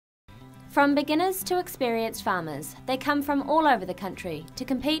From beginners to experienced farmers, they come from all over the country to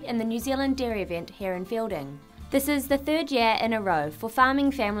compete in the New Zealand dairy event here in Feilding. This is the third year in a row for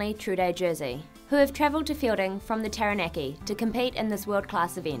farming family Trudeau Jersey, who have travelled to Feilding from the Taranaki to compete in this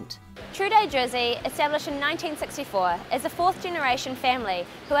world-class event. Trudeau Jersey, established in 1964, is a fourth-generation family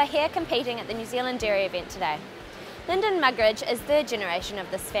who are here competing at the New Zealand dairy event today. Lyndon Mugridge is third generation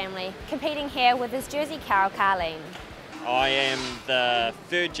of this family, competing here with his Jersey cow Carleen. I am the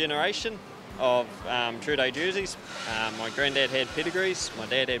third generation of Trudeau Jerseys. My granddad had pedigrees, my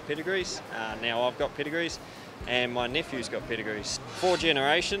dad had pedigrees, now I've got pedigrees, and my nephew's got pedigrees. 4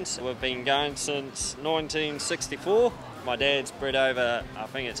 generations. We've been going since 1964. My dad's bred over, I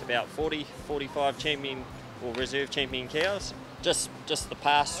think it's about 45 champion or reserve champion cows. Just the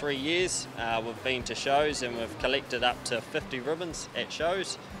past 3 years we've been to shows and we've collected up to 50 ribbons at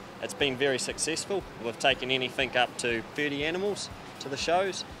shows. It's been very successful. We've taken anything up to 30 animals to the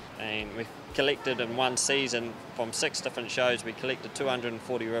shows, and we've collected in one season from 6 different shows. We collected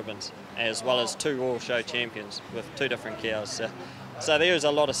 240 ribbons, as well as 2 Royal Show champions with 2 different cows. So there is a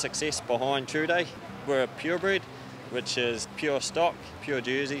lot of success behind Trudeau. We're a purebred, which is pure stock, pure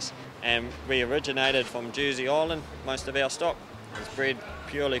Jerseys, and we originated from Jersey Island. Most of our stock is bred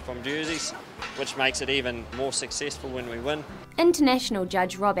purely from Jerseys, which makes it even more successful when we win. International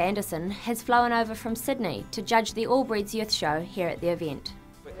judge Rob Anderson has flown over from Sydney to judge the All Breeds Youth Show here at the event.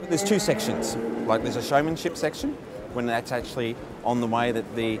 There's 2 sections. Like there's a showmanship section, when that's actually on the way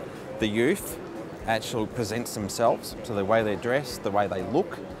that the youth actually presents themselves, so the way they're dressed, the way they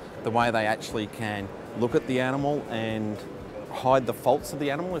look, the way they actually can look at the animal and hide the faults of the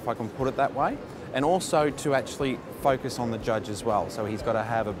animal, if I can put it that way, and also to actually focus on the judge as well. So he's got to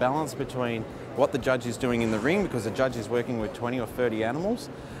have a balance between what the judge is doing in the ring, because the judge is working with 20 or 30 animals,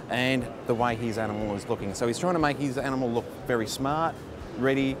 and the way his animal is looking. So he's trying to make his animal look very smart,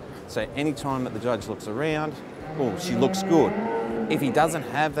 ready, so any time that the judge looks around, oh, she looks good. If he doesn't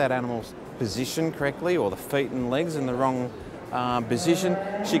have that animal's position correctly, or the feet and legs in the wrong position,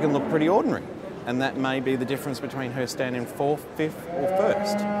 she can look pretty ordinary. And that may be the difference between her standing 4th, 5th or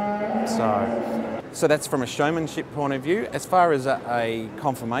 1st. So that's from a showmanship point of view. As far as a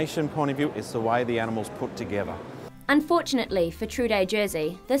conformation point of view, it's the way the animal's put together. Unfortunately for Trudeau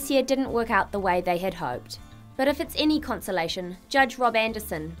Jersey, this year didn't work out the way they had hoped. But if it's any consolation, Judge Rob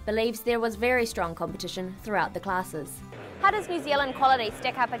Anderson believes there was very strong competition throughout the classes. How does New Zealand quality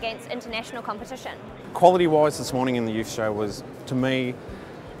stack up against international competition? Quality-wise this morning in the youth show was, to me,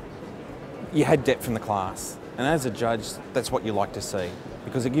 you had depth in the class, and as a judge that's what you like to see,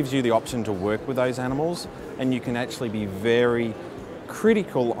 because it gives you the option to work with those animals and you can actually be very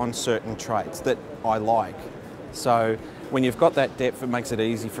critical on certain traits that I like. So when you've got that depth, it makes it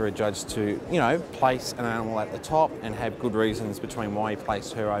easy for a judge to, place an animal at the top and have good reasons between why he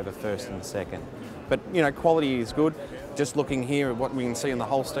placed her over 1st and 2nd. But quality is good. Just looking here at what we can see in the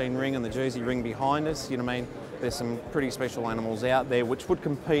Holstein ring and the Jersey ring behind us, there's some pretty special animals out there which would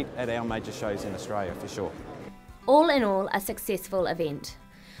compete at our major shows in Australia for sure. All in all, a successful event.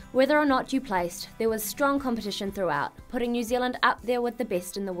 Whether or not you placed, there was strong competition throughout, putting New Zealand up there with the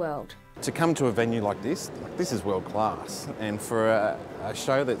best in the world. To come to a venue like this is world class, and for a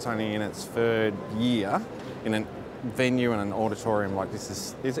show that's only in its 3rd year in a venue and an auditorium like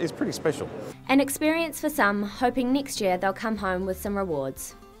this is pretty special. An experience for some, hoping next year they'll come home with some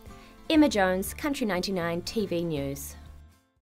rewards. Emma Jones, Country 99 TV News.